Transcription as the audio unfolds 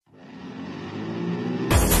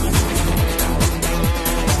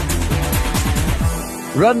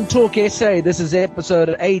Run Talk SA, this is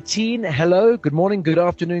episode 18. Hello, good morning, good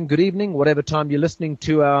afternoon, good evening, whatever time you're listening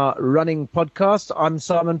to our running podcast. I'm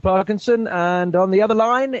Simon Parkinson, and on the other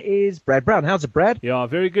line is Brad Brown. How's it, Brad? Yeah,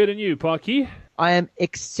 very good. And you, Parky? I am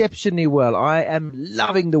exceptionally well. I am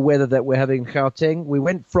loving the weather that we're having in Gauteng. We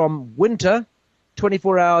went from winter,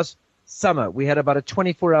 24 hours, summer. We had about a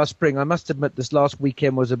 24-hour spring. I must admit this last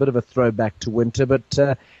weekend was a bit of a throwback to winter,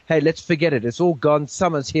 but hey, let's forget it. It's all gone.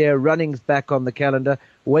 Summer's here. Running's back on the calendar.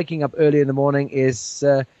 Waking up early in the morning is,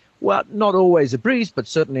 well, not always a breeze, but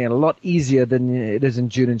certainly a lot easier than it is in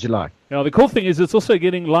June and July. Now, the cool thing is it's also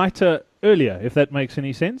getting lighter earlier, if that makes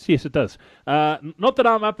any sense. Yes, it does. Not that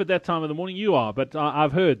I'm up at that time of the morning, you are, but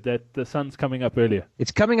I've heard that the sun's coming up earlier.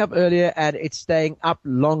 It's coming up earlier and it's staying up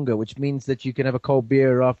longer, which means that you can have a cold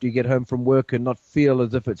beer after you get home from work and not feel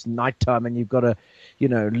as if it's nighttime and you've got to,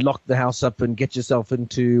 lock the house up and get yourself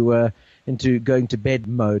into going to bed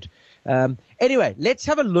mode. Anyway, let's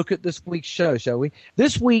have a look at this week's show, shall we?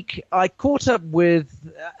 This week, I caught up with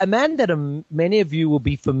a man that many of you will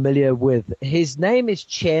be familiar with. His name is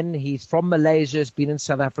Chen. He's from Malaysia. He's been in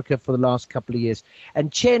South Africa for the last couple of years.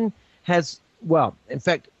 And Chen has, in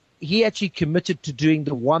fact, he actually committed to doing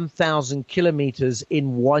the 1,000 kilometers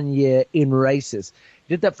in 1 year in races.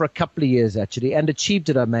 He did that for a couple of years, actually, and achieved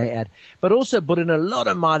it, I may add, but also put in a lot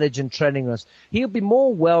of mileage in training runs. He'll be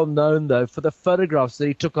more well-known, though, for the photographs that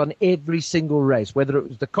he took on every single race, whether it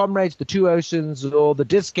was the Comrades, the Two Oceans, or the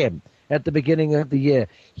Discem at the beginning of the year.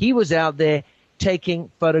 He was out there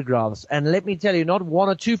taking photographs, and let me tell you, not one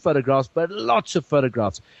or two photographs, but lots of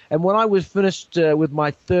photographs. And when I was finished with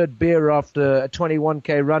my third beer after a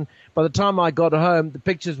 21K run, by the time I got home, the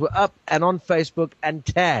pictures were up and on Facebook and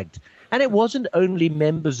tagged. And it wasn't only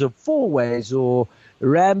members of Fourways or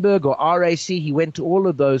Ramberg or RAC. He went to all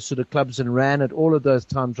of those sort of clubs and ran at all of those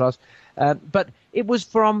time trials. But it was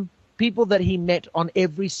from people that he met on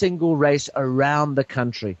every single race around the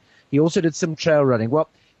country. He also did some trail running. Well,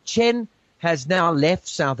 Chen has now left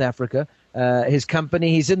South Africa, his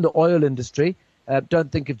company. He's in the oil industry.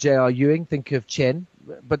 Don't think of J.R. Ewing, think of Chen,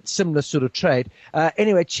 but similar sort of trade.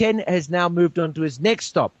 Anyway, Chen has now moved on to his next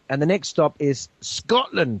stop, and the next stop is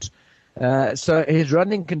Scotland. So his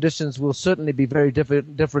running conditions will certainly be very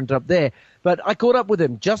different up there. But I caught up with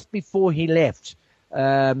him just before he left.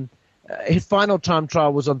 His final time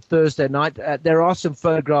trial was on Thursday night. There are some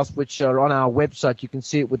photographs which are on our website. You can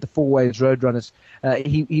see it with the Fourways Roadrunners.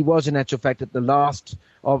 He was, in actual fact, at the last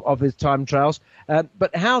of his time trials.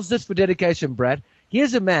 But how's this for dedication, Brad?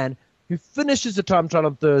 Here's a man who finishes the time trial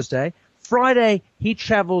on Thursday. Friday, he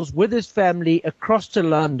travels with his family across to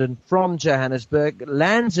London from Johannesburg,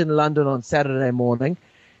 lands in London on Saturday morning.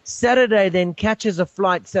 Saturday then catches a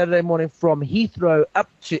flight Saturday morning from Heathrow up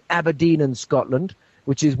to Aberdeen in Scotland,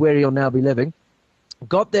 which is where he'll now be living.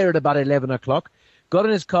 Got there at about 11 o'clock, got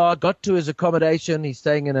in his car, got to his accommodation. He's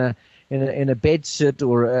staying in a bed sit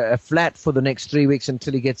or a flat for the next 3 weeks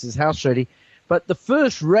until he gets his house ready. But the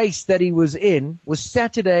first race that he was in was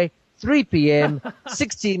Saturday, 3 p.m.,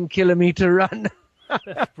 16-kilometer run.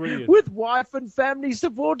 That's brilliant. With wife and family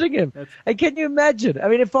supporting him. And can you imagine? I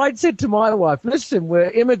mean, if I'd said to my wife, listen, we're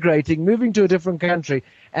immigrating, moving to a different country,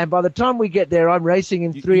 and by the time we get there, I'm racing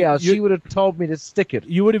in 3 hours, she would have told me to stick it.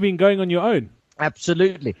 You would have been going on your own.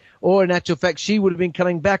 Absolutely. Or in actual fact, she would have been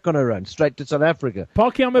coming back on her own, straight to South Africa.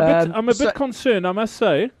 Parky, I'm a bit concerned, I must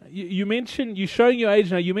say. You mentioned, you're showing your age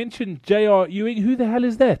now, you mentioned J.R. Ewing. Who the hell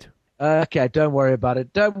is that? Okay, don't worry about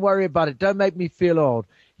it. Don't worry about it. Don't make me feel old.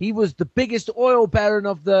 He was the biggest oil baron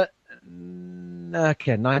of the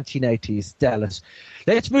 1980s, Dallas.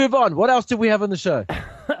 Let's move on. What else do we have on the show?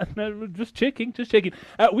 No, just checking. We're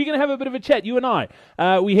going to have a bit of a chat, you and I.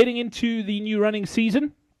 We're heading into the new running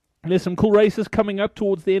season. There's some cool races coming up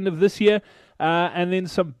towards the end of this year. And then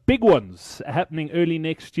some big ones happening early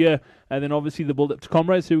next year. And then obviously the build-up to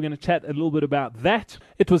Comrades. So we're going to chat a little bit about that.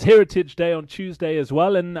 It was Heritage Day on Tuesday as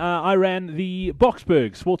well. And I ran the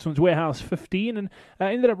Boksburg Sportsmans Warehouse 15 and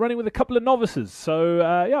ended up running with a couple of novices. So,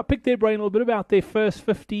 I picked their brain a little bit about their first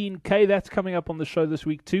 15K. That's coming up on the show this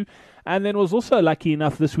week too. And then was also lucky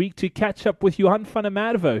enough this week to catch up with Johan van der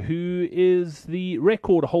Merwe, who is the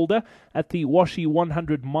record holder at the Washi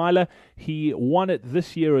 100 miler. He won it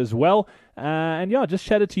this year as well. Just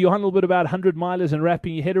chatted to Johan a little bit about 100 milers and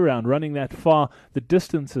wrapping your head around running that far. The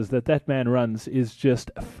distances that man runs is just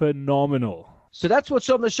phenomenal. So that's what's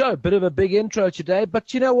on the show. Bit of a big intro today,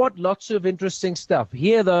 but you know what? Lots of interesting stuff.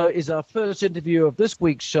 Here, though, is our first interview of this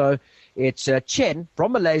week's show. It's Chen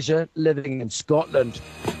from Malaysia, living in Scotland.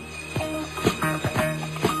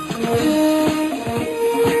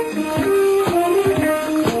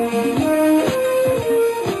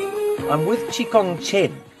 I'm with Chikong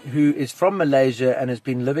Chen who is from Malaysia and has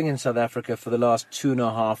been living in South Africa for the last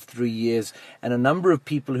 2.5, 3 years. And a number of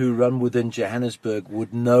people who run within Johannesburg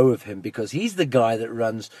would know of him because he's the guy that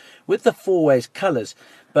runs with the Fourways colours,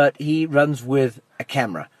 but he runs with a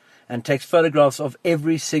camera and takes photographs of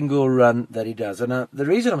every single run that he does. And the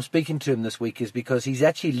reason I'm speaking to him this week is because he's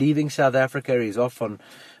actually leaving South Africa. He's off on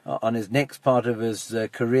his next part of his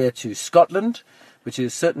career to Scotland, which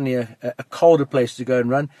is certainly a colder place to go and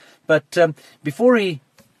run. But before he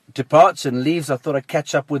departs and leaves, I thought I'd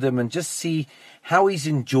catch up with him and just see how he's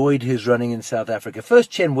enjoyed his running in South Africa.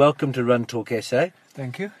 First, Chen, welcome to Run Talk SA.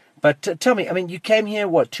 Thank you. But tell me, I mean, you came here,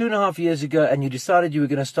 2.5 years ago, and you decided you were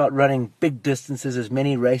going to start running big distances, as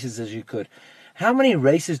many races as you could. How many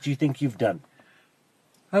races do you think you've done?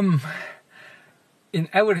 In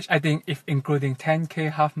average, I think if including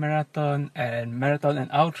 10K, half marathon, and marathon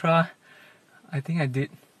and ultra, I think I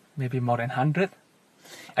did maybe more than 100.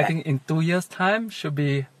 I think in 2 years' time should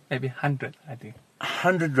be maybe 100, I think.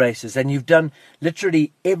 100 races, and you've done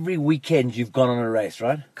literally every weekend you've gone on a race,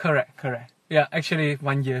 right? Correct. Yeah, actually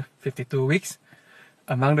 1 year, 52 weeks.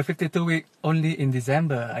 Among the 52 weeks, only in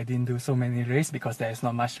December I didn't do so many races because there is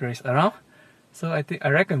not much race around. So I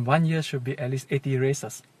reckon 1 year should be at least 80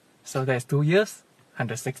 races. So there's 2 years,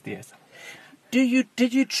 160 years.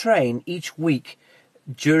 Did you train each week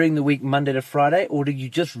during the week, Monday to Friday, or did you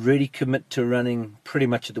just really commit to running pretty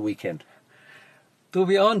much at the weekend? To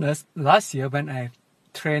be honest, last year when I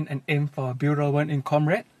trained and aimed for Bureau 1 in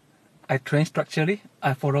Comrade, I trained structurally.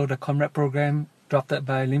 I follow the Comrade program drafted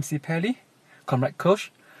by Lindsay Pelly, Comrade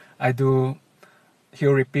coach. I do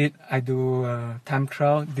hill repeat, I do time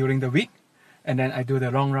trial during the week, and then I do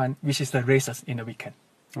the long run, which is the races in the weekend.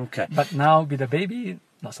 Okay. But now with the baby,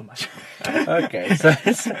 not so much. Okay.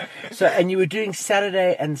 So, and you were doing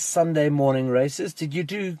Saturday and Sunday morning races. Did you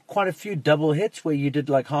do quite a few double hits where you did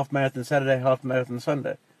like half marathon Saturday, half marathon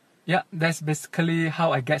Sunday? Yeah, that's basically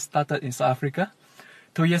how I get started in South Africa.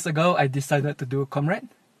 2 years ago, I decided to do Comrade,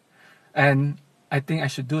 and I think I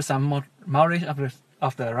should do some more race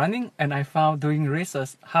after running, and I found doing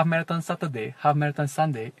races, half marathon Saturday, half marathon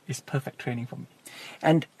Sunday, is perfect training for me.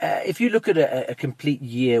 And if you look at a complete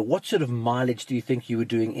year, what sort of mileage do you think you were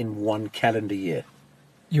doing in one calendar year?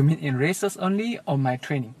 You mean in races only or my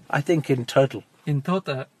training? I think in total. In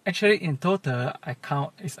total, I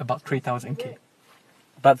count it's about 3,000 K.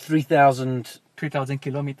 About 3,000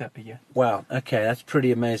 kilometers a year. Wow, okay, that's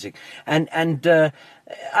pretty amazing. And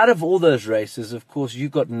out of all those races, of course, you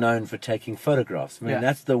got known for taking photographs. I mean,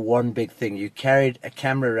 That's the one big thing. You carried a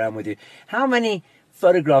camera around with you. How many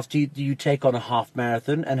photographs do you take on a half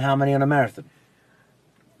marathon, and how many on a marathon?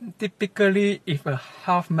 Typically, if a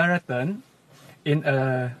half marathon in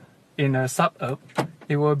a suburb,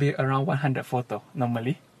 it will be around 100 photos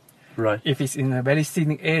normally. Right. If it's in a very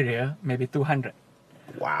scenic area, maybe 200.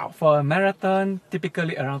 Wow. For a marathon,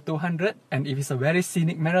 typically around 200, and if it's a very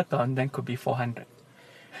scenic marathon, then could be 400.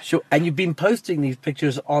 Sure. And you've been posting these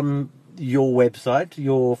pictures on your website,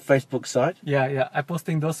 your Facebook site? Yeah. I'm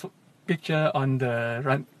posting those pictures on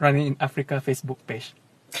the Running in Africa Facebook page.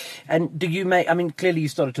 And do you clearly you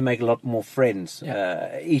started to make a lot more friends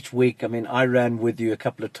each week. I mean, I ran with you a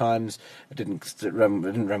couple of times. I didn't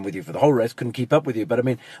run with you for the whole race, couldn't keep up with you. But I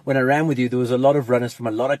mean, when I ran with you, there was a lot of runners from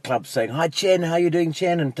a lot of clubs saying, "Hi, Chen, how you doing,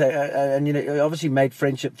 Chen?" And you obviously made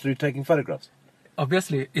friendship through taking photographs.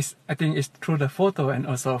 Obviously, I think it's through the photo and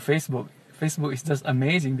also Facebook. Facebook is just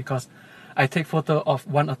amazing because I take photo of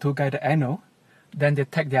one or two guys that I know, then they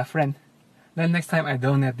tag their friend. Then next time I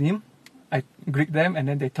don't have them, I greet them and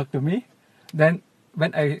then they talk to me. Then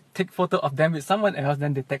when I take photo of them with someone else,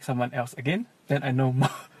 then they tag someone else again. Then I know more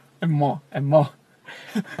and more and more.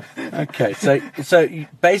 Okay, so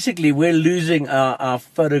basically we're losing our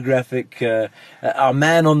photographic, our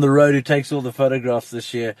man on the road who takes all the photographs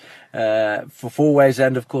this year for Fourways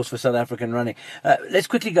and of course for South African running. Let's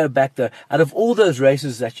quickly go back though. Out of all those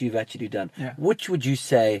races that you've actually done, which would you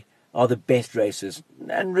say are the best races?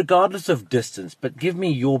 And regardless of distance, but give me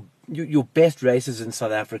your best races in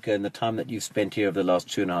South Africa in the time that you've spent here over the last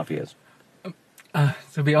 2.5 years.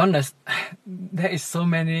 To be honest, there is so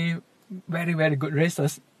many very, very good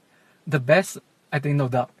races. The best, I think, no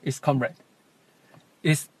doubt, is Comrade.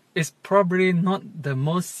 It's probably not the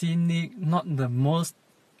most scenic, not the most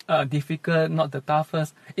difficult, not the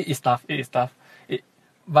toughest. It is tough.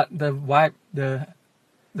 But the vibe, the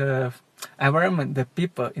environment, the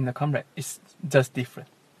people in the Comrade is just different.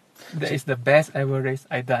 That is the best ever race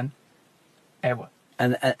I done, ever.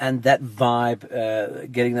 And that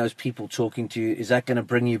vibe, getting those people talking to you, is that going to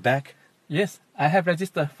bring you back? Yes, I have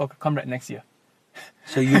registered for Comrade next year.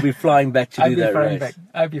 So you'll be flying back to do that race.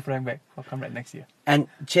 I'll be flying back for Comrade next year. And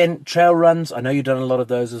Chen, trail runs, I know you've done a lot of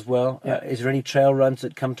those as well. Yeah. Is there any trail runs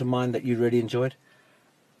that come to mind that you really enjoyed?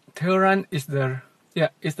 Trail run is the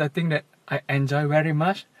thing that I enjoy very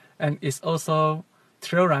much, and it's also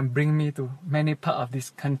trail run bring me to many parts of this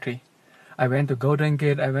country. I went to Golden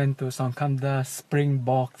Gate, I went to Songkamda,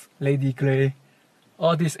 Springbok, Lady Grey,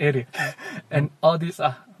 all these areas, and all these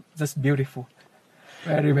are just beautiful.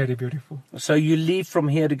 Very, very beautiful. So you leave from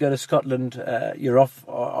here to go to Scotland. You're off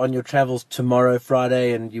on your travels tomorrow,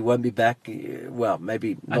 Friday, and you won't be back, well,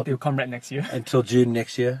 maybe not until Comrade next year. Until June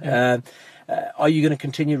next year. Yeah. Are you going to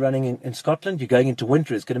continue running in Scotland? You're going into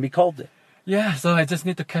winter. It's going to be cold there. Yeah, so I just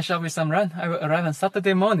need to catch up with some run. I will arrive on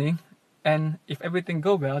Saturday morning, and if everything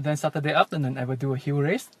goes well, then Saturday afternoon I will do a hill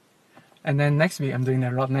race. And then next week I'm doing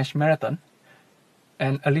the Road Nash Marathon.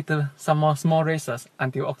 And some more small races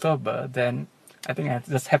until October. Then I think I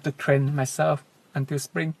just have to train myself until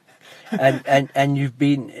spring. and you're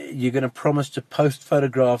going to promise to post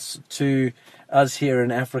photographs to us here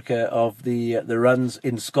in Africa of the runs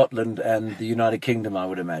in Scotland and the United Kingdom, I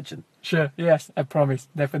would imagine. Sure, yes, I promise,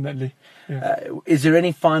 definitely. Yeah. Is there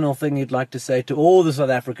any final thing you'd like to say to all the South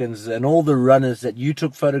Africans and all the runners that you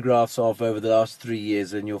took photographs of over the last 3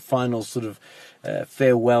 years, and your final sort of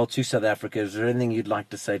farewell to South Africa? Is there anything you'd like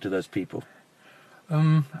to say to those people?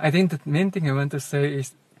 I think the main thing I want to say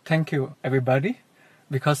is thank you, everybody,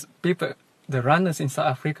 because the runners in South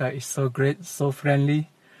Africa is so great, so friendly,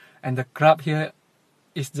 and the crowd here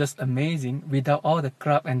is just amazing. Without all the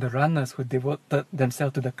crowd and the runners who devoted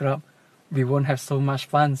themselves to the crowd, we won't have so much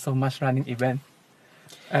fun, so much running event.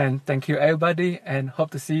 And thank you, everybody, and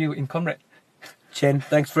hope to see you in Comrade. Chen,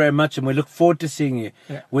 thanks very much, and we look forward to seeing you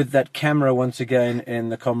with that camera once again in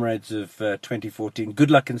the Comrades of 2014.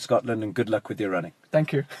 Good luck in Scotland, and good luck with your running.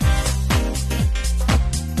 Thank you.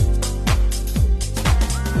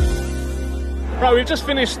 Right, we've just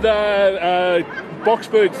finished the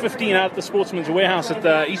Boksburg 15 out at the Sportsmans warehouse at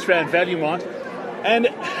the East Rand Value Mart. And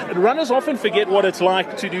runners often forget what it's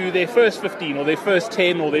like to do their first 15 or their first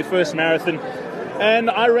 10 or their first marathon.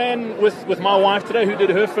 And I ran with my wife today, who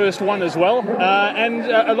did her first one as well. And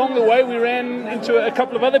along the way, we ran into a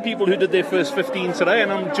couple of other people who did their first 15 today.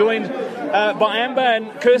 And I'm joined by Amber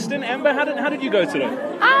and Kirsten. Amber, how did you go today?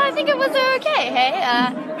 I think it was okay,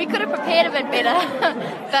 hey? We could have prepared a bit better.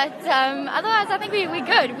 But otherwise, I think we're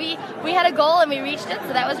good. We had a goal and we reached it,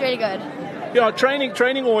 so that was really good. Yeah,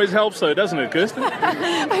 training always helps though, doesn't it, Kirsten?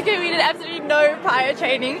 Okay, we did absolutely no prior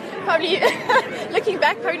training. Probably, looking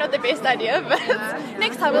back, probably not the best idea, but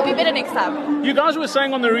next time, we'll be better next time. You guys were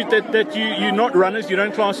saying on the route that you're not runners, you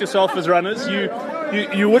don't class yourself as runners.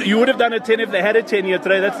 You would have done a 10 if they had a 10 here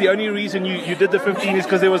today. That's the only reason you did the 15 is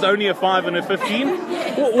because there was only a 5 and a 15.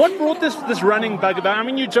 What brought this running bug about? I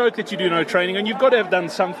mean, you joke that you do no training, and you've got to have done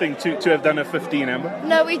something to have done a 15, Amber.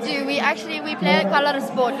 No, we do. We play quite a lot of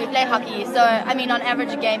sport. We play hockey. So, I mean, on average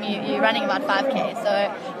a game, you're running about 5K.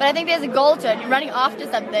 So, but I think there's a goal to it. You're running after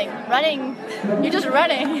something. You're just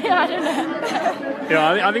running. I don't know.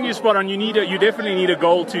 Yeah, I think you're spot on. You definitely need a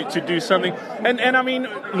goal to do something. And I mean,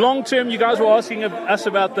 long term, you guys were asking us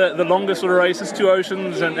about the longer sort of races, 2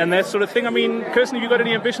 Oceans and that sort of thing. I mean, Kirsten, have you got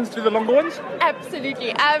any ambitions to do the longer ones?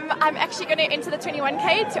 Absolutely. I'm actually going to enter the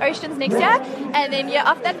 21K to Oceans next year, and then year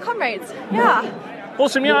after that, Comrades. Yeah.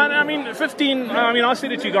 Awesome, yeah. I mean, 15. I mean, I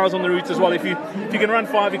said it to you guys on the route as well. If you can run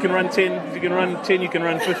 5, you can run 10. If you can run 10, you can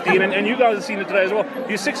run 15. And you guys have seen it today as well.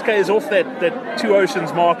 Your 6K is off that 2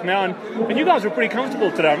 Oceans mark now, and you guys were pretty comfortable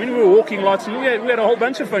today. I mean, we were walking lots, and we had a whole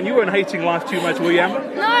bunch of fun. You weren't hating life too much, were you, Amber?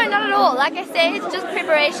 No, not at all. Like I say, it's just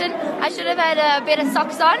preparation. I should have had better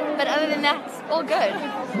socks on, but other than that, it's all good.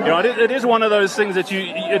 Yeah, it is one of those things that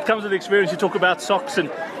it comes with experience. You talk about socks and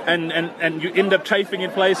you end up chafing in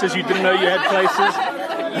places you didn't know you had places.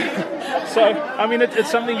 So, I mean, it's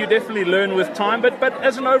something you definitely learn with time. But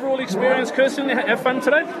as an overall experience, Kirsten, have fun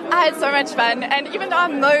today? I had so much fun, and even though I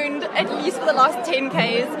moaned at least for the last 10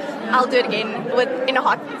 Ks, I'll do it again in a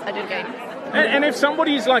heartbeat. I'll do it again. And if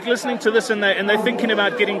somebody's like listening to this and they're thinking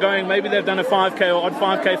about getting going, maybe they've done a 5K or odd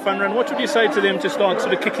 5K fun run, what would you say to them to start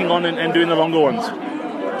sort of kicking on and doing the longer ones?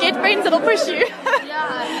 Get friends that'll push you.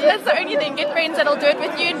 Yeah. That's the only thing. Get friends that'll do it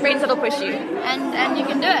with you and friends that'll push you. And you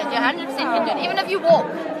can do it. You 100% can do it. Even if you walk.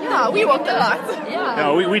 Yeah, we walked a lot.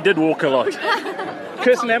 Yeah. We did walk a lot.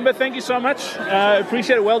 Kirsten, Amber, thank you so much.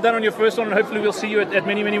 Appreciate it. Well done on your first one, and hopefully we'll see you at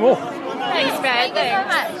many, many more. Thanks, man. Thank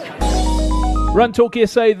you so much. Run Talk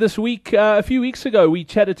SA this week. A few weeks ago, we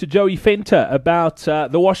chatted to Joey Fenter about the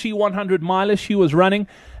Washi 100 miler she was running.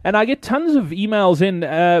 And I get tons of emails in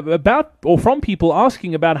about or from people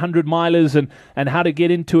asking about 100 milers and how to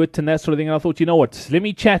get into it and that sort of thing. And I thought, you know what, let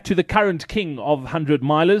me chat to the current king of 100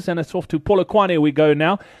 milers. And it's off to Polokwane we go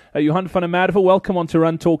now. Johan van der Merwe, welcome on to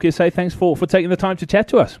Run Talk SA. Thanks for taking the time to chat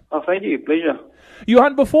to us. Oh, thank you. Pleasure.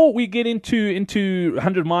 Johan, before we get into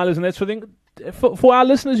 100 milers and that sort of thing, for our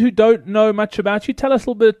listeners who don't know much about you, tell us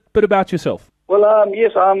a little bit about yourself. Well,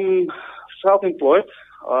 yes, I'm self-employed.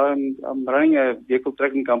 I'm running a vehicle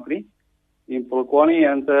tracking company in Polokwane,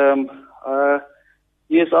 and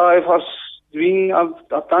yes, I've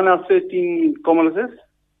done now 13 kilometers,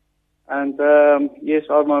 and yes,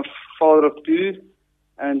 I'm a father of two,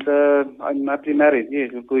 and I'm happily married.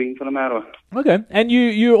 Yes, I'm going for the Merwe. Okay, and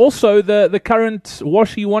you're also the current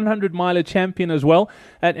Washi 100 miler champion as well,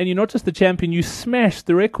 and you're not just the champion, you smashed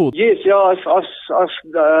the record. Yes, yeah, I've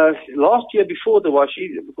last year before the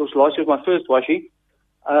Washi, because last year was my first Washi.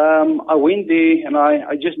 I went there and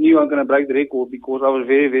I just knew I'm going to break the record because I was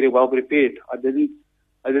very, very well prepared. I didn't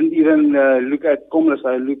even look at kilometers.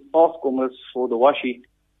 I looked past kilometers for the Washi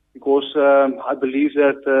because I believe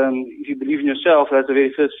that if you believe in yourself, that's the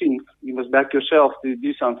very first thing. You must back yourself to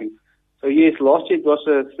do something. So yes, last year it was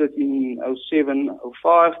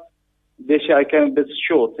 13:07:05. This year I came a bit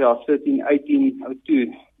short,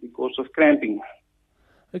 13:18:02 because of cramping.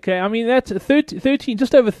 Okay, I mean, that's 13,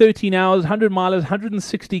 just over 13 hours, 100 milers,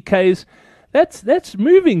 160 Ks. That's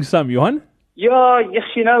moving some, Johan. Yeah, yes,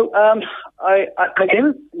 you know, I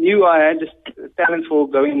never knew I had this talent for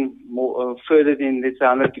going more further than, let's say,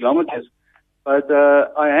 100 kilometers. But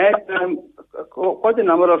I had quite a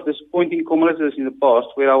number of disappointing kilometers in the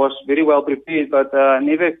past where I was very well prepared, but I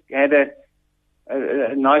never had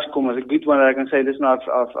a nice kilometer, a good one that I can say, listen, I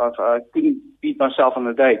couldn't beat myself on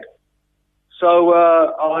the day. So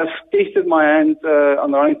I've tested my hand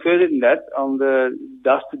on running further than that on the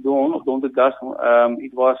Dust to Dawn, or Dawn to Dust.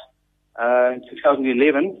 It was in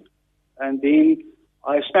 2011, and then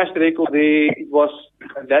I smashed the record there. It was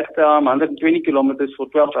at that time 120 kilometers for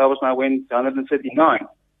 12 hours, and I went 139.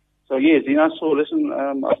 So yes, then I saw, listen,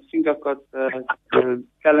 I think I've got the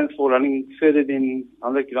talent for running further than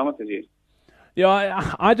 100 kilometers. Yes. Yeah,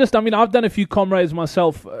 I mean, I've done a few comrades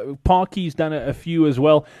myself. Parky's done a few as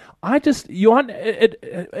well. Johan,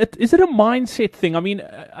 is it a mindset thing? I mean,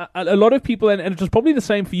 a lot of people, and it was probably the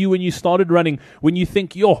same for you when you started running, when you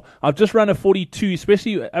think, I've just run a 42,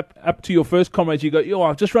 especially up to your first comrades, you go,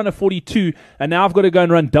 I've just run a 42, and now I've got to go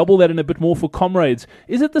and run double that and a bit more for comrades.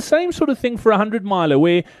 Is it the same sort of thing for a 100 miler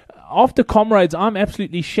where after comrades, I'm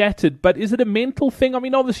absolutely shattered, but is it a mental thing? I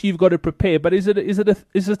mean, obviously you've got to prepare, but is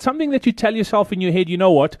it something that you tell yourself in your head, you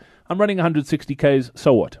know what, I'm running 160 Ks,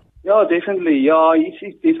 so what? Yeah, definitely. Yeah,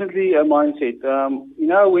 it's definitely a mindset. You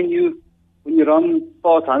know, when you run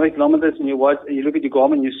past 100 kilometers and you look at your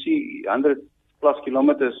Garmin, you see 100 plus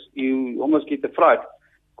kilometers, you almost get the fright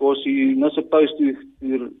because you're not supposed to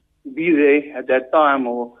be there at that time,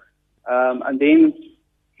 and then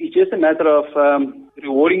it's just a matter of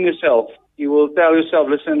rewarding yourself. You will tell yourself,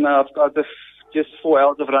 listen, I've got just 4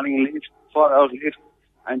 hours of running left, 4 hours left,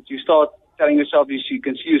 and you start telling yourself you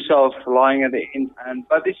can see yourself lying at the end.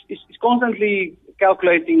 But it's constantly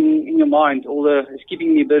calculating in your mind. It's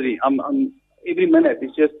keeping me busy. I'm every minute.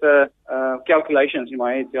 It's just calculations in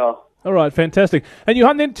my head. Yeah. All right, fantastic. And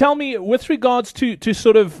Johan, then tell me, with regards to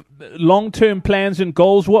sort of long-term plans and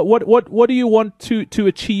goals, what do you want to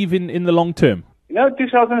achieve in the long term? You know,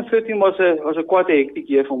 2013 was a quite a hectic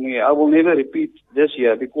year for me. I will never repeat this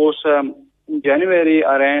year because in January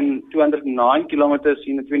I ran 209 kilometers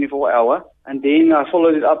in a 24-hour, and then I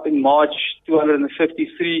followed it up in March,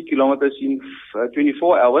 253 kilometers in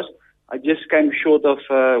 24 hours. I just came short of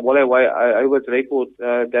Fourways record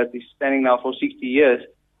that is standing now for 60 years.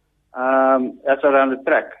 That's around the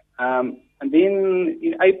track. And then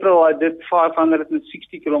in April I did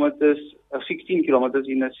 560 kilometers, 16 kilometers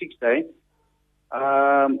in a 6-day.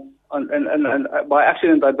 And by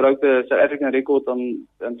accident I broke the South African record on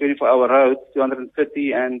 24-hour road,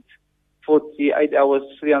 230 and 48 hours,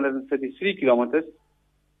 333 kilometers.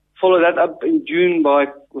 Follow that up in June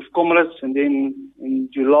with Comrades, and then in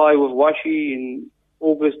July with Washi, in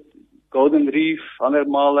August Golden Reef 100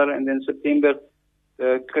 miler, and then September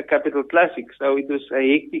the Capital Classic. So it was a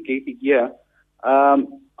hectic year. I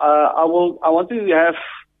want to have,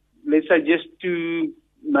 let's say, just 2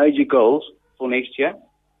 major goals for next year.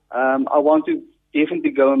 I want to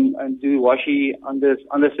definitely go and do Washi under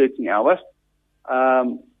 13 hours.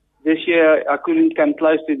 This year I couldn't come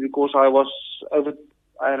close to it because I was over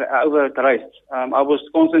raced. I was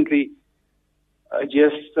constantly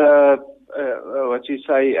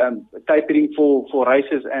tapering for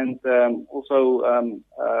races, and also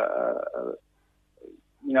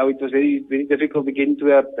it was very, very difficult to get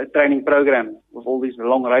into a training program with all these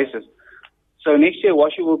long races. So next year,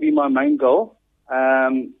 Washi will be my main goal.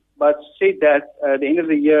 But said that, at the end of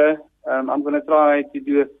the year, I'm going to try to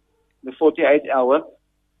do the 48-hour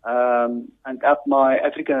and up my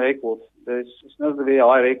African record. It's not a very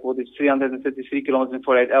high record. It's 333 kilometers in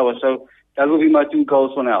 48 hours. So that will be my two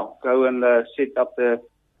goals for now. Go and set up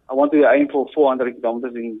I want to aim for 400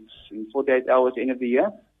 kilometers in 48 hours at the end of the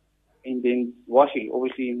year. And then Washi,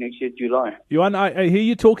 obviously next year, July. Johan, I hear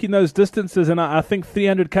you talking those distances, and I think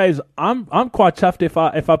 300 Ks. I'm quite chuffed if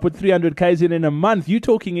I put 300 Ks in a month. You're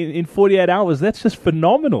talking in 48 hours. That's just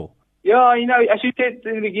phenomenal. Yeah, as you said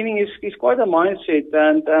in the beginning, it's quite a mindset,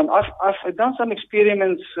 and I've done some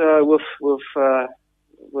experiments with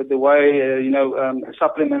the way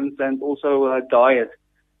supplements and also diet.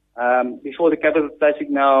 Before the Capital Classic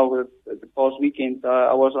now, the past weekend,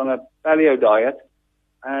 I was on a paleo diet.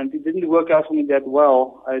 And it didn't work out for me that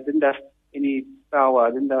well. I didn't have any power.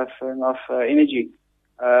 I didn't have enough energy.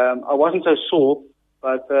 I wasn't so sore,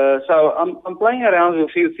 but so I'm playing around with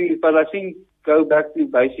a few things. But I think go back to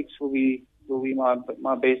basics will be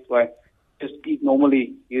my best way. Just eat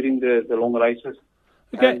normally during the long races.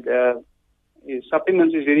 Okay. And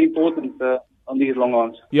supplements is very important on these long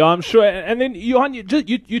ones. Yeah, I'm sure. And then Johan,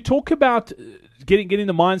 you talk about getting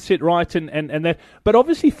the mindset right and that, but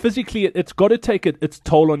obviously physically it's got to take its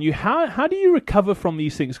toll on you. How do you recover from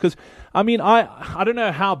these things? Because I mean, I don't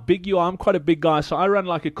know how big you are. I'm quite a big guy, so I run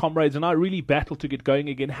like a Comrades, and I really battle to get going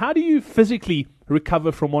again. How do you physically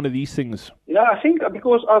recover from one of these things? Yeah, I think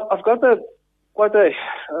because I've got quite a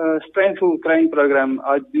strengthful training program.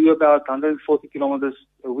 I do about 140 kilometers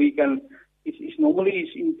a week, and it's normally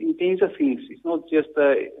intensive things. It's not just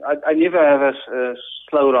I never have a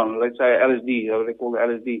slow run, let's say LSD, or they call it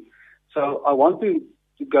LSD. So I want to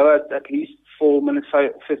go at least 4 minutes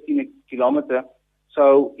 15 kilometer.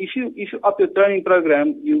 So if you up your training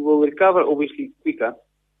program, you will recover obviously quicker.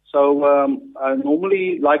 So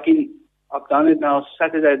normally, I've done it now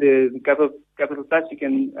Saturday, the Capital Classic,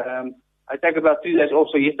 and I take about 2 days off.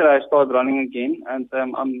 So yesterday I started running again, and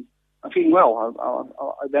I'm feeling well.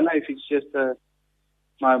 I don't know if it's just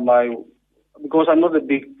my because I'm not a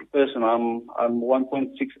big person. I'm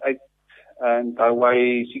 1.68 and I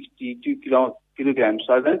weigh 62 kilograms.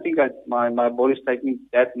 So I don't think that my body's taking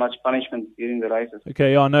that much punishment during the races.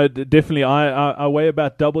 Okay, yeah, no, definitely. I weigh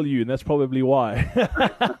about double you, and that's probably why.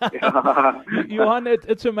 Johan,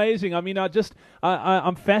 it's amazing. I mean,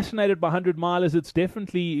 I'm fascinated by 100 milers. It's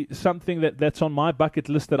definitely something that's on my bucket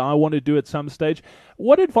list that I want to do at some stage.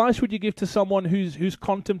 What advice would you give to someone who's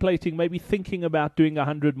contemplating, maybe thinking about doing a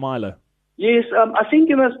 100 miler? Yes, I think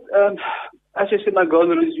you must, as I said, my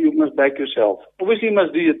goal is you must back yourself. Obviously, you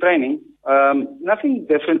must do your training. Nothing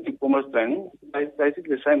different to commerce training,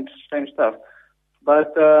 basically the same stuff.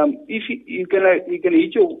 But if you can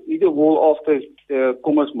hit your wall after the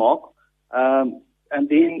commerce mark, and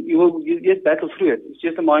then you just battle through it. It's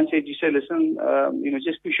just a mindset. You say, listen,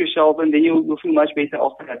 just push yourself, and then you'll feel much better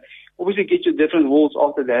after that. Obviously, get your different walls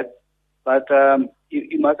after that, but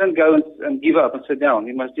you mustn't go and give up and sit down.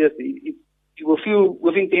 You must just you will feel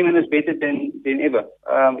within 10 minutes better than ever.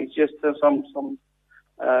 It's just some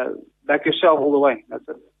back yourself all the way. That's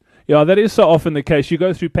it. Yeah, that is so often the case. You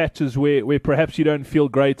go through patches where perhaps you don't feel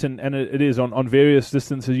great, and it is on various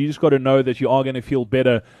distances. You just got to know that you are going to feel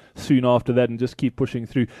better soon after that and just keep pushing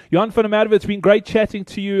through. Johan van der Merwe, it's been great chatting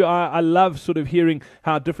to you. I love sort of hearing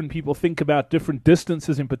how different people think about different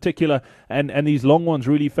distances in particular, and these long ones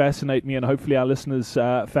really fascinate me, and hopefully our listeners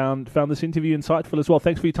found this interview insightful as well.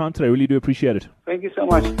 Thanks for your time today. Really do appreciate it. Thank you so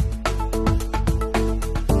much.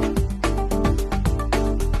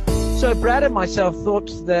 So Brad and myself thought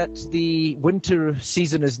that the winter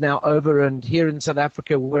season is now over, and here in South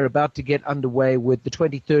Africa we're about to get underway with the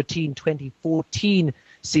 2013-2014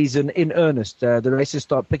 season in earnest. The races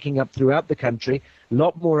start picking up throughout the country, a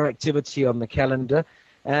lot more activity on the calendar,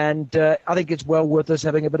 and I think it's well worth us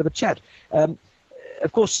having a bit of a chat. Of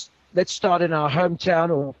course, let's start in our hometown,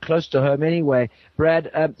 or close to home anyway. Brad,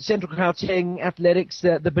 Central Gauteng Athletics,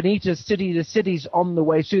 the Bonita City, the city's on the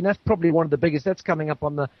way soon. That's probably one of the biggest. That's coming up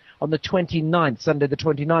on the 29th, Sunday the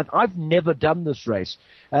 29th. I've never done this race,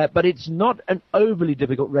 but it's not an overly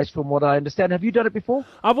difficult race from what I understand. Have you done it before?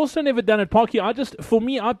 I've also never done it, Parky. I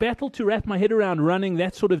battle to wrap my head around running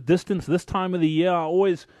that sort of distance this time of the year. I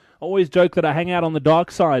always always joke that I hang out on the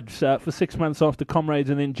dark side for 6 months after Comrades,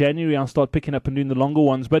 and then January I'll start picking up and doing the longer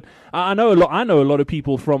ones. But I know a lot of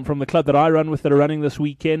people from the club that I run with that are running this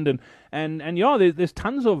weekend, and yeah, there's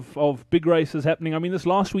tons of big races happening. I mean, this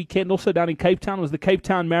last weekend also down in Cape Town was the Cape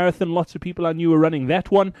Town Marathon. Lots of people I knew were running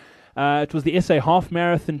that one. It was the SA Half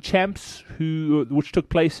Marathon Champs, which took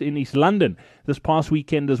place in East London this past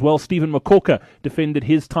weekend as well. Stephen McCorker defended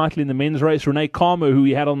his title in the men's race. Renee Carmo, who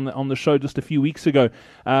we had on the show just a few weeks ago,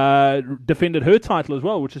 defended her title as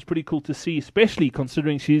well, which is pretty cool to see, especially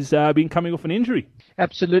considering she's been coming off an injury.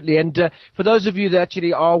 Absolutely. And for those of you that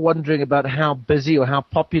actually are wondering about how busy or how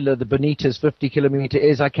popular the Bonitas 50 kilometer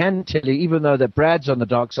is, I can tell you, even though that Brad's on the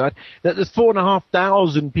dark side, that there's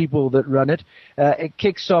 4,500 people that run it. It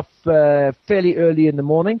kicks off fairly early in the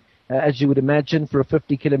morning. As you would imagine, for a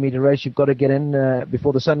 50 kilometer race, you've got to get in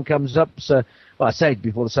before the sun comes up. So, well, I say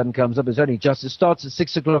before the sun comes up, it starts at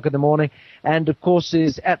 6 o'clock in the morning, and of course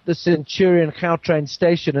is at the Centurion Gautrain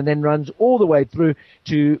station, and then runs all the way through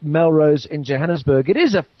to Melrose in Johannesburg. It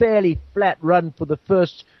is a fairly flat run for the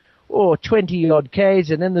first 20 odd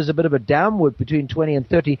Ks, and then there's a bit of a downward between 20 and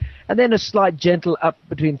 30, and then a slight gentle up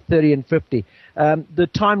between 30 and 50. The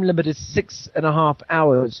time limit is 6.5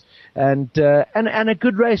 hours, and a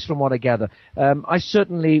good race from what I gather. I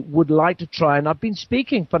certainly would like to try, and I've been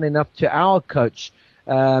speaking, funny enough, to our coach,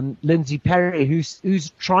 Lindsay Parry,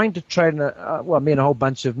 who's trying to train, me and a whole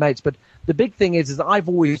bunch of mates. But the big thing is I've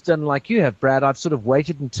always done like you have, Brad. I've sort of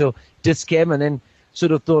waited until Discam and then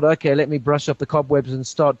sort of thought, okay, let me brush off the cobwebs and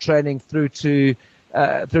start training through to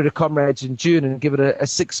Comrades in June and give it a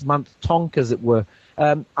 6-month tonk, as it were.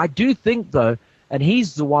 I do think, though, and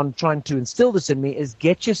he's the one trying to instill this in me, is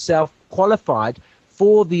get yourself qualified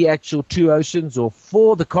for the actual Two Oceans or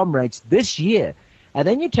for the Comrades this year. And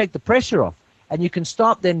then you take the pressure off and you can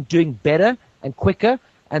start then doing better and quicker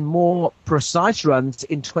and more precise runs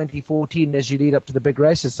in 2014 as you lead up to the big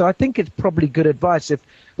races. So I think it's probably good advice. If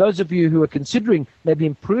those of you who are considering maybe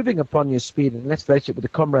improving upon your speed, and let's face it, with the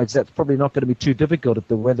Comrades, that's probably not going to be too difficult if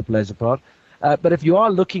the weather plays a part. But if you are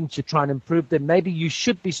looking to try and improve, then maybe you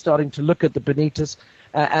should be starting to look at the Bonitas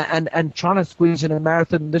and trying to squeeze in a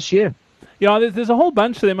marathon this year. Yeah, there's a whole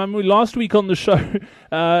bunch of them. I mean, last week on the show,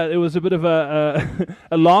 there was a bit of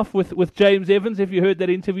a laugh with James Evans. If you heard that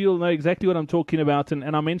interview, you'll know exactly what I'm talking about.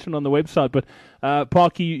 And I mentioned on the website, but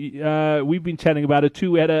Parky, we've been chatting about it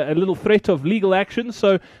too. We had a little threat of legal action,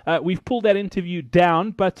 so we've pulled that interview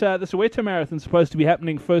down. But the Soweto Marathon is supposed to be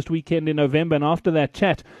happening first weekend in November, and after that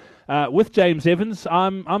chat with James Evans,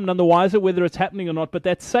 I'm none the wiser whether it's happening or not. But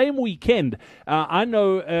that same weekend, I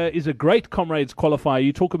know is a great Comrades qualifier.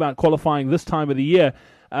 You talk about qualifying this time of the year.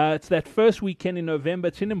 It's that first weekend in November.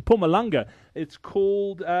 It's in Mpumalanga. It's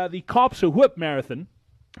called the Kaapse Hoop Marathon.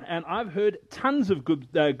 And I've heard tons of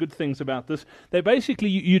good things about this. They basically,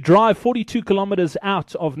 you drive 42 kilometers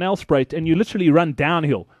out of Nelspruit and you literally run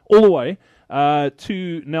downhill all the way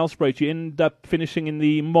to Nelspruit. You end up finishing in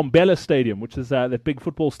the Mbombela Stadium, which is that big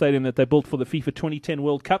football stadium that they built for the FIFA 2010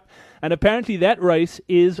 World Cup. And apparently that race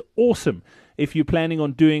is awesome if you're planning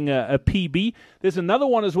on doing a PB. There's another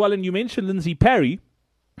one as well, and you mentioned Lindsay Parry.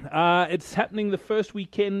 It's happening the first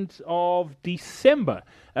weekend of December.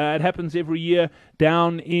 It happens every year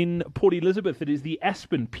down in Port Elizabeth. It is the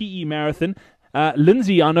Aspen PE Marathon.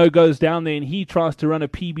 Lindsay, I know, goes down there and he tries to run a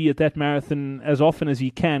PB at that marathon as often as he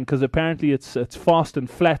can, because apparently it's fast and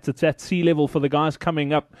flat. It's at sea level for the guys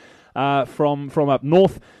coming up from up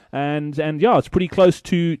north, and yeah, it's pretty close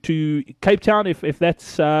to Cape Town. If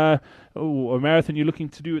that's a marathon you're looking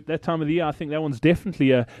to do at that time of the year, I think that one's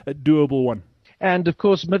definitely a doable one. And, of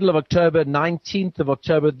course, middle of October, 19th of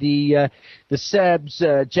October, the SABS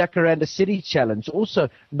Jacaranda City Challenge. Also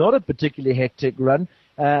not a particularly hectic run.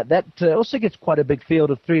 That also gets quite a big field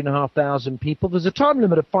of 3,500 people. There's a time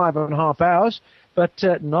limit of 5.5 hours, but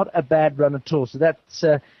not a bad run at all. So that's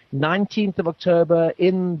 19th of October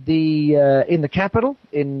in the capital,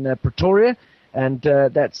 in Pretoria. And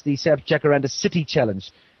that's the SABS Jacaranda City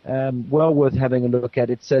Challenge. Well worth having a look at.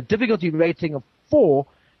 It's a difficulty rating of 4.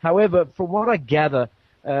 However, from what I gather,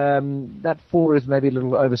 that 4 is maybe a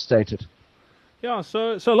little overstated. Yeah,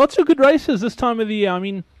 so lots of good races this time of the year. I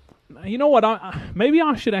mean, you know what? Maybe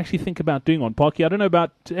I should actually think about doing one, Parky. I don't know about...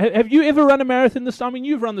 Have you ever run a marathon this time? I mean,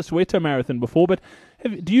 you've run the Soweto Marathon before, but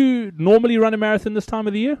do you normally run a marathon this time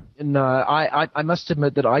of the year? No, I must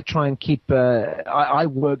admit that I try and keep... I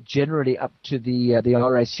work generally up to the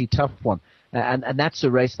RAC Tough one. And that's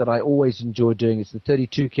a race that I always enjoy doing. It's the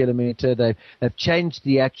 32 kilometer. They've changed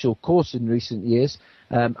the actual course in recent years.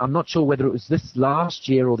 I'm not sure whether it was this last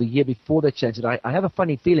year or the year before they changed it. I have a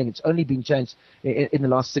funny feeling it's only been changed in the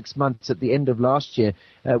last 6 months at the end of last year,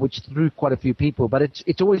 which threw quite a few people. But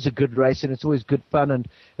it's always a good race, and it's always good fun. And,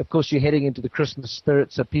 of course, you're heading into the Christmas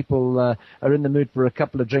spirit, so people are in the mood for a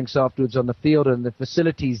couple of drinks afterwards on the field, and the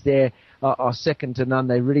facilities there are second to none.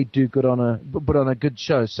 They really do put on a good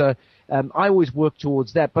show. So I always work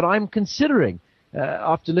towards that. But I'm considering,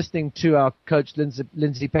 after listening to our coach,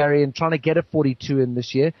 Lindsay Parry, and trying to get a 42 in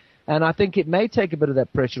this year, and I think it may take a bit of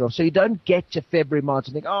that pressure off. So you don't get to February, March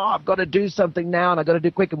and think, I've got to do something now, and I've got to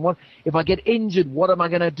do quick. And if I get injured, what am I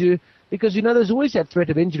going to do? Because, there's always that threat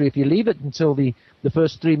of injury. If you leave it until the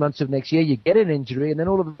first 3 months of next year, you get an injury, and then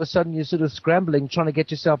all of a sudden you're sort of scrambling, trying to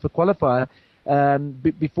get yourself a qualifier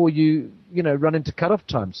before you run into cutoff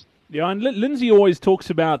times. Yeah, and Lindsay always talks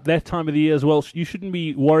about that time of the year as well. You shouldn't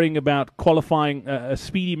be worrying about qualifying a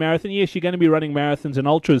speedy marathon. Yes, you're going to be running marathons and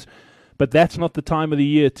ultras, but that's not the time of the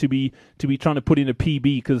year to be trying to put in a PB,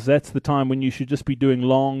 because that's the time when you should just be doing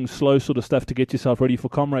long, slow sort of stuff to get yourself ready for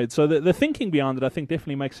Comrades. So the thinking behind it, I think,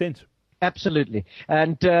 definitely makes sense. Absolutely.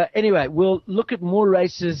 And anyway, we'll look at more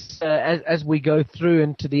races as we go through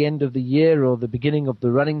into the end of the year or the beginning of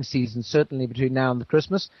the running season, certainly between now and the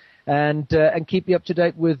Christmas, and keep you up to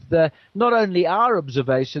date with not only our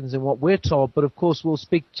observations and what we're told, but of course we'll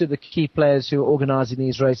speak to the key players who are organising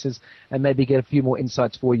these races and maybe get a few more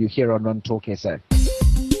insights for you here on Run Talk SA.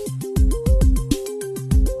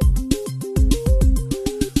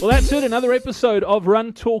 Well, that's it. Another episode of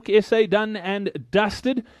Run Talk SA done and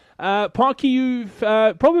dusted. Parky, you've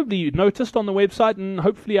probably noticed on the website, and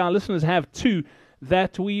hopefully our listeners have too,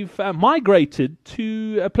 that we've migrated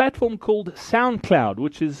to a platform called SoundCloud,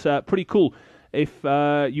 which is pretty cool. If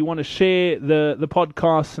you want to share the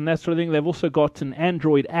podcasts and that sort of thing, they've also got an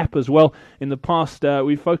Android app as well. In the past,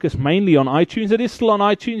 we've focused mainly on iTunes. It is still on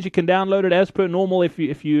iTunes. You can download it as per normal if you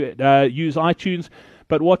use iTunes.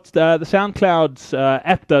 But what the SoundCloud's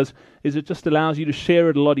app does is it just allows you to share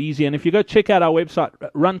it a lot easier. And if you go check out our website,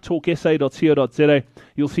 runtalksa.co.za,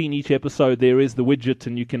 you'll see in each episode there is the widget,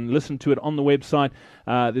 and you can listen to it on the website.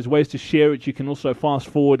 There's ways to share it. You can also fast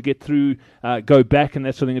forward, get through, go back, and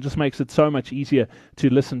that sort of thing. It just makes it so much easier to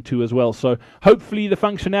listen to as well. So hopefully the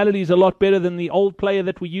functionality is a lot better than the old player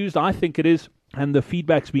that we used. I think it is, and the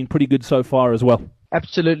feedback's been pretty good so far as well.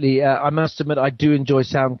 Absolutely. I must admit I do enjoy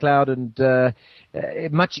SoundCloud, and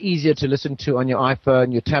much easier to listen to on your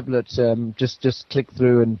iPhone, your tablet. Just click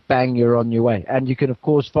through and bang, you're on your way. And you can, of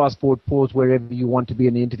course, fast forward, pause wherever you want to be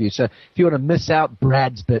in the interview. So if you want to miss out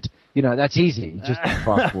Brad's bit, that's easy. Just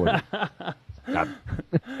fast forward.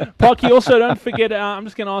 Parky, also don't forget, I'm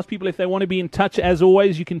just going to ask people if they want to be in touch. As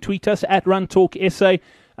always, you can tweet us at RunTalkSA.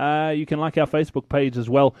 You can like our Facebook page as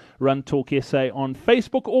well, Run Talk SA on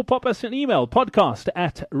Facebook, or pop us an email, podcast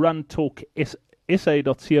at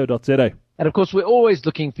runtalksa.co.za. And, of course, we're always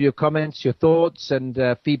looking for your comments, your thoughts,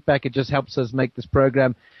 and feedback. It just helps us make this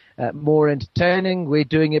program more entertaining. We're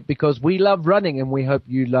doing it because we love running, and we hope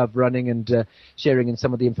you love running and sharing in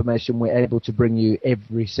some of the information we're able to bring you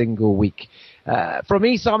every single week. From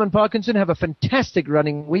me, Simon Parkinson, have a fantastic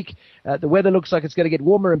running week. The weather looks like it's going to get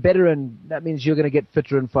warmer and better, and that means you're going to get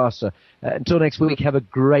fitter and faster. Until next week, have a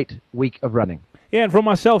great week of running. Yeah, and from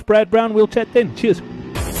myself, Brad Brown, we'll chat then. Cheers.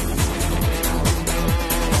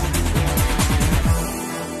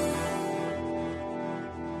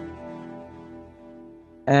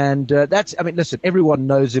 And listen, everyone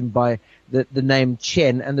knows him by the name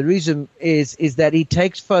Chen, and the reason is that he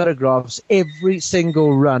takes photographs every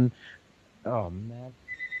single run. Oh, man.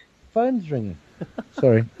 Phone's ringing.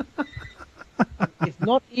 Sorry. It's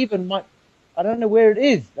not even I don't know where it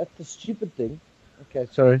is. That's the stupid thing. Okay,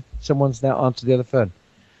 sorry. Someone's now answered the other phone.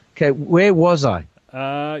 Okay, where was I?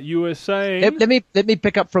 You were saying... Let me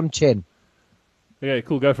pick up from Chen. Okay,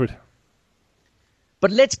 cool. Go for it. But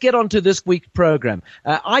let's get on to this week's program.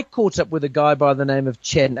 I caught up with a guy by the name of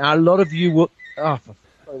Chen. Now, a lot of you will... sorry,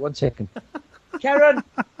 1 second. Karen!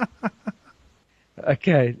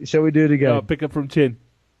 Okay, shall we do it again? Pick up from Chen.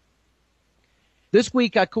 This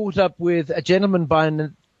week I caught up with a gentleman by...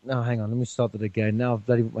 hang on, let me start that again. Now I've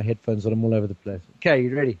bloody put my headphones on. I'm all over the place. Okay,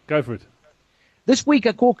 you ready? Go for it. This week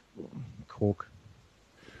I Cork.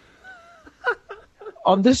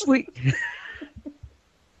 On this week...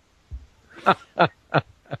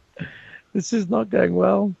 This is not going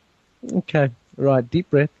well. Okay, right, deep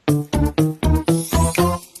breath.